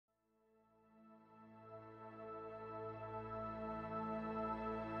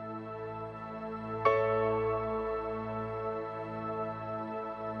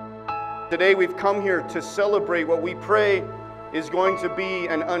Today we've come here to celebrate what we pray is going to be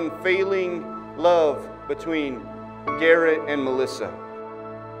an unfailing love between Garrett and Melissa.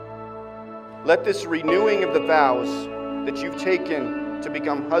 Let this renewing of the vows that you've taken to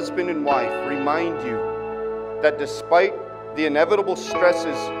become husband and wife remind you that despite the inevitable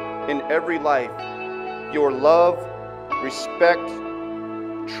stresses in every life, your love, respect,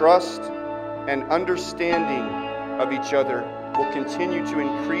 trust, and understanding of each other will continue to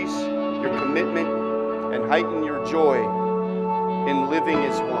increase your commitment and heighten your joy in living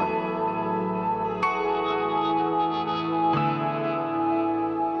as one.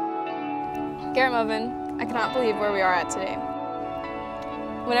 Garrett Melvin, I cannot believe where we are at today.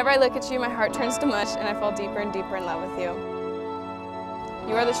 Whenever I look at you, my heart turns to mush and I fall deeper and deeper in love with you.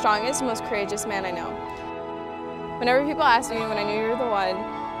 You are the strongest, most courageous man I know. Whenever people ask me when I knew you were the one,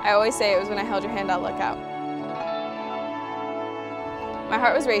 I always say it was when I held your hand out, look out. My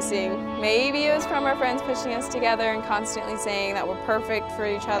heart was racing. Maybe it was from our friends pushing us together and constantly saying that we're perfect for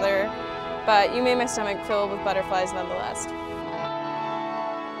each other, but you made my stomach fill with butterflies nonetheless.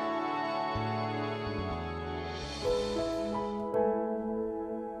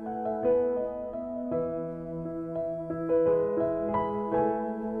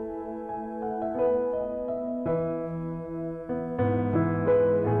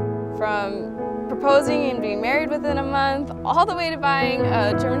 From proposing and being married within a month, all the way to buying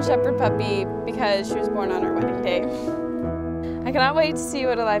a German Shepherd puppy because she was born on our wedding day. I cannot wait to see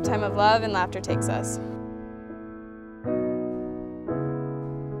what a lifetime of love and laughter takes us.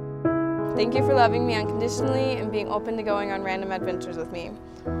 Thank you for loving me unconditionally and being open to going on random adventures with me.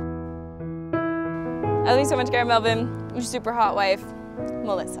 I love you so much, Garrett Melvin, your super hot wife,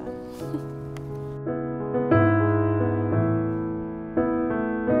 Melissa.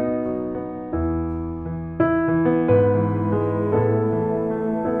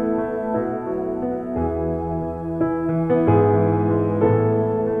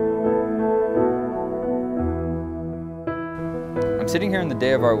 I'm sitting here on the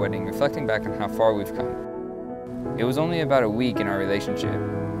day of our wedding, reflecting back on how far we've come. It was only about a week in our relationship,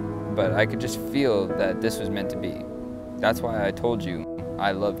 but I could just feel that this was meant to be. That's why I told you,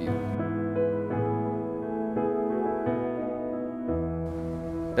 I love you.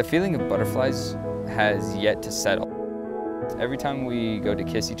 The feeling of butterflies has yet to settle. Every time we go to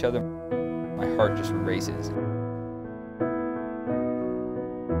kiss each other, my heart just races.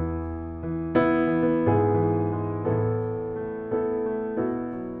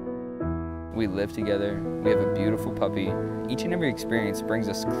 We live together, we have a beautiful puppy. Each and every experience brings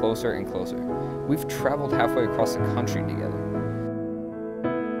us closer and closer. We've traveled halfway across the country together.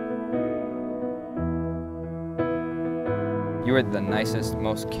 You are the nicest,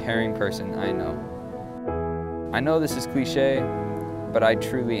 most caring person I know. I know this is cliche, but I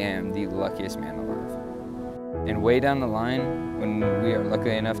truly am the luckiest man alive. And way down the line, when we are lucky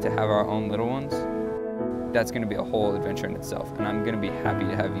enough to have our own little ones, that's going to be a whole adventure in itself, and I'm going to be happy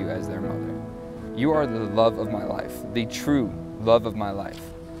to have you as their mother. You are the love of my life, the true love of my life.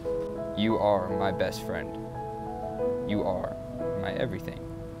 You are my best friend. You are my everything.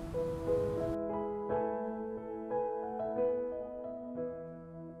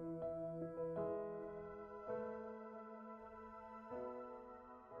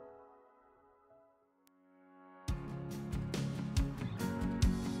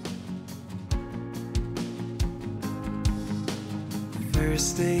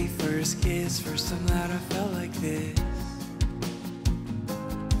 First day, first kiss, first time that I felt like this.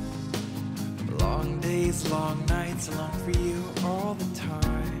 Long days, long nights, I long for you all the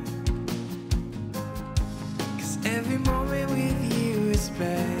time. 'Cause every moment with you is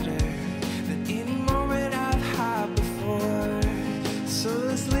better than any moment I've had before. So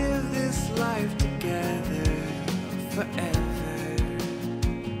let's live this life together forever.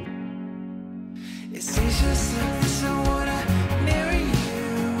 It seems just like this, I wanna marry you.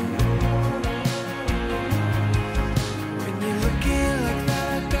 When you're looking like that,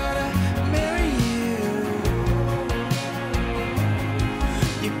 I gotta marry you.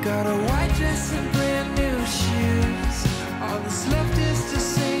 You got a white dress and brand new shoes. All that's left is to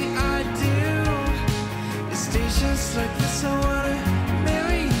say I do. It stays just like this, I wanna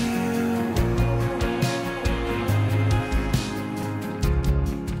marry you.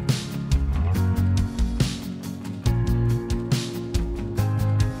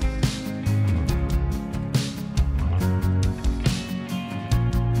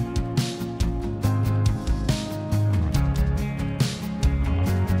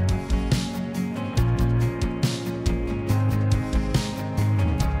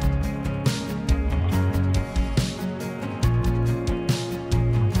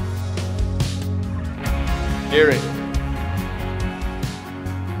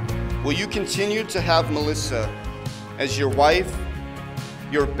 will you continue to have Melissa as your wife,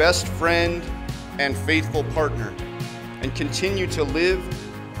 your best friend, and faithful partner, and continue to live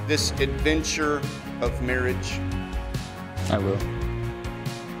this adventure of marriage? I will.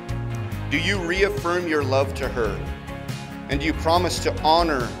 Do you reaffirm your love to her? And do you promise to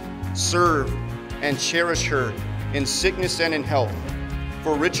honor, serve, and cherish her in sickness and in health,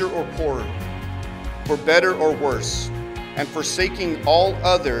 for richer or poorer, for better or worse, and forsaking all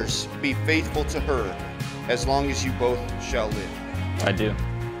others, be faithful to her as long as you both shall live? I do.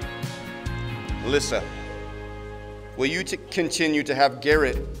 Melissa, will you continue to have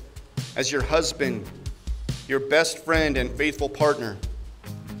Garrett as your husband, your best friend and faithful partner,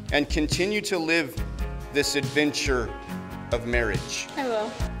 and continue to live this adventure of marriage? I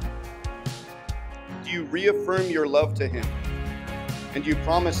will. Do you reaffirm your love to him? And do you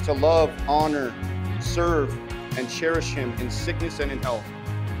promise to love, honor, serve, and cherish him in sickness and in health,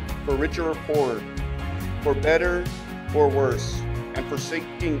 for richer or poorer, for better or worse, and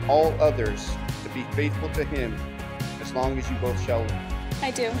forsaking all others, to be faithful to him as long as you both shall live?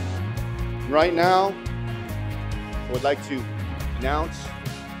 I do. Right now, I would like to announce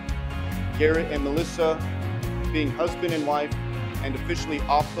Garrett and Melissa being husband and wife and officially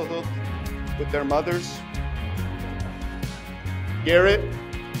off the hook with their mothers. Garrett,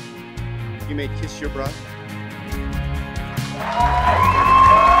 you may kiss your bride.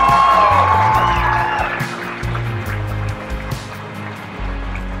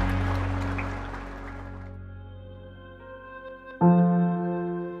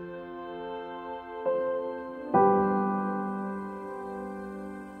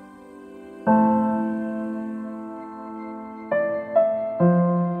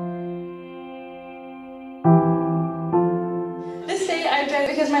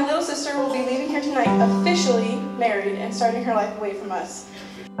 Because my little sister will be leaving here tonight, officially married and starting her life away from us.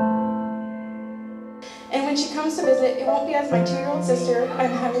 And when she comes to visit, it won't be as my 2-year-old sister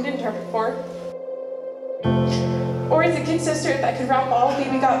I'm having to interpret for, or as a kid sister that could wrap all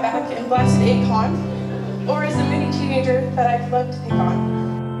baby got back and blasted egg con, or as a mini teenager that I'd love to pick on.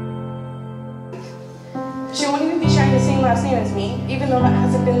 She won't even be sharing the same last name as me, even though that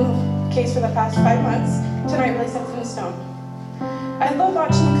hasn't been the case for the past 5 months. Tonight really sets it in stone. I love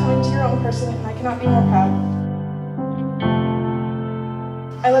watching you come into your own person, and I cannot be more proud.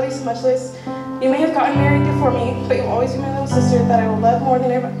 I love you so much, Liz. You may have gotten married before me, but you'll always be my little sister that I will love more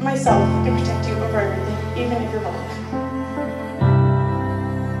than myself and protect you over everything, even if you're wrong.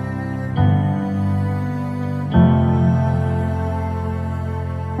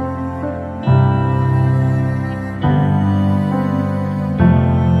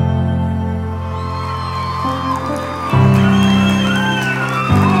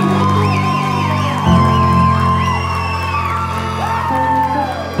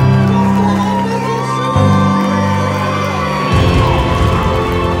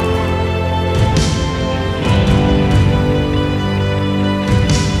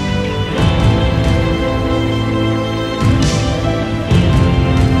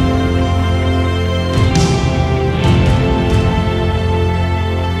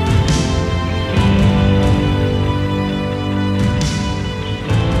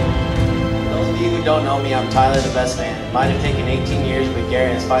 Don't know me, I'm Tyler, the best man. It might have taken 18 years, but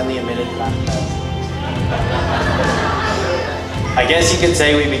Garrett has finally admitted that I'm the best. I guess you could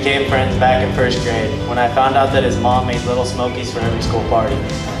say we became friends back in 1st grade, when I found out that his mom made little smokies for every school party.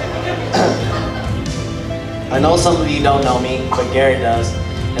 I know some of you don't know me, but Garrett does,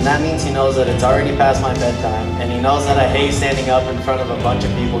 and that means he knows that it's already past my bedtime, and he knows that I hate standing up in front of a bunch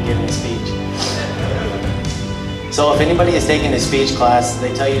of people giving a speech. So if anybody is taking a speech class,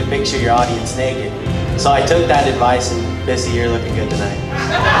 they tell you to picture your audience naked. So I took that advice, and Bissy, you're looking good tonight.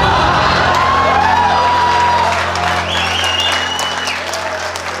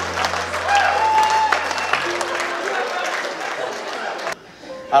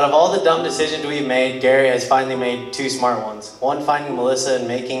 Out of all the dumb decisions we've made, Gary has finally made 2 smart ones. One, finding Melissa and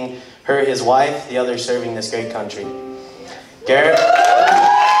making her his wife, the other serving this great country. Garrett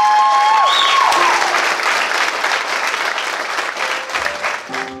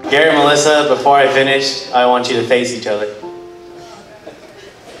and Melissa, before I finish, I want you to face each other.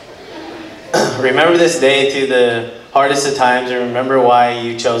 Remember this day through the hardest of times, and remember why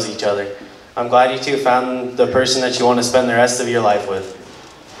you chose each other. I'm glad you two found the person that you want to spend the rest of your life with.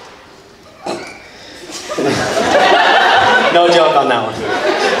 No joke on that one.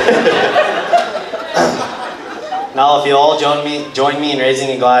 Now, if you all join me in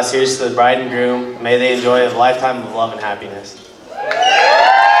raising a glass, here's to the bride and groom. May they enjoy a lifetime of love and happiness.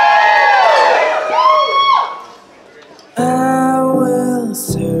 I will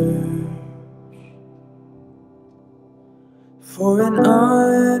serve for an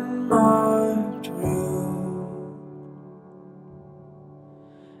unmarked room.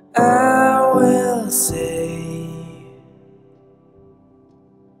 I will say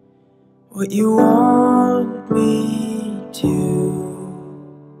what you want me to,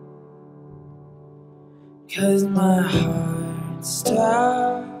 'cause my heart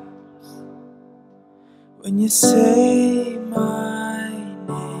stops when you say my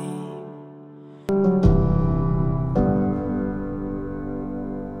name.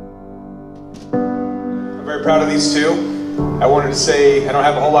 I'm very proud of these two. I wanted to say, I don't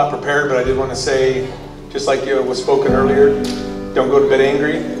have a whole lot prepared, but I did want to say, just like was spoken earlier, don't go to bed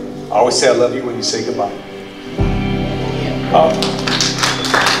angry. I always say I love you when you say goodbye. Oh,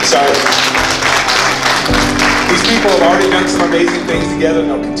 sorry. These people have already done some amazing things together, and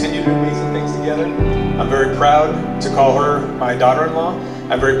they'll continue to do amazing things together. I'm very proud to call her my daughter-in-law.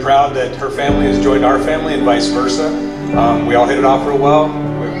 I'm very proud that her family has joined our family and vice versa. We all hit it off real well.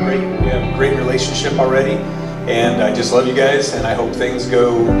 We have a great relationship already. And I just love you guys, and I hope things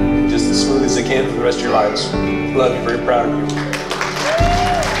go just as smooth as they can for the rest of your lives. Love you, very proud of you.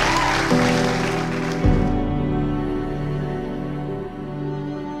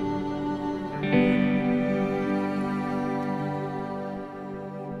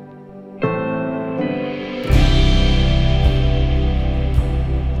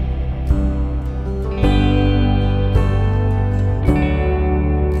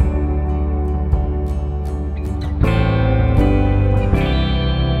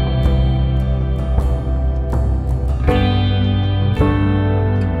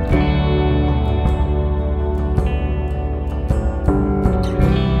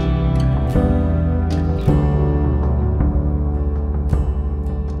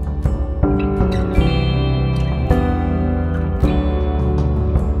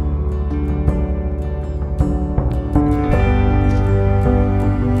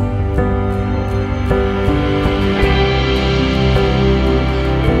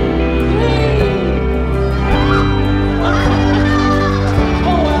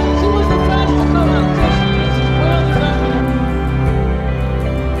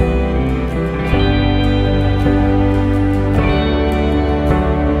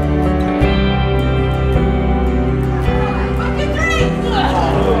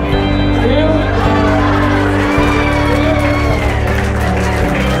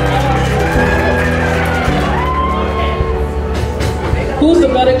 Who's the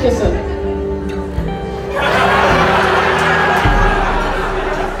better kisser?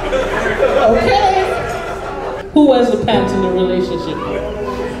 Okay. Who wears the pants in the relationship?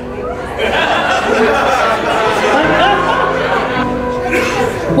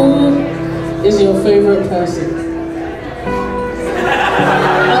 Who is your favorite person?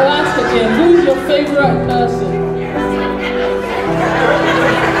 I'll ask again, who's your favorite person?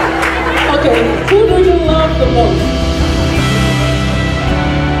 Okay, who do you love the most?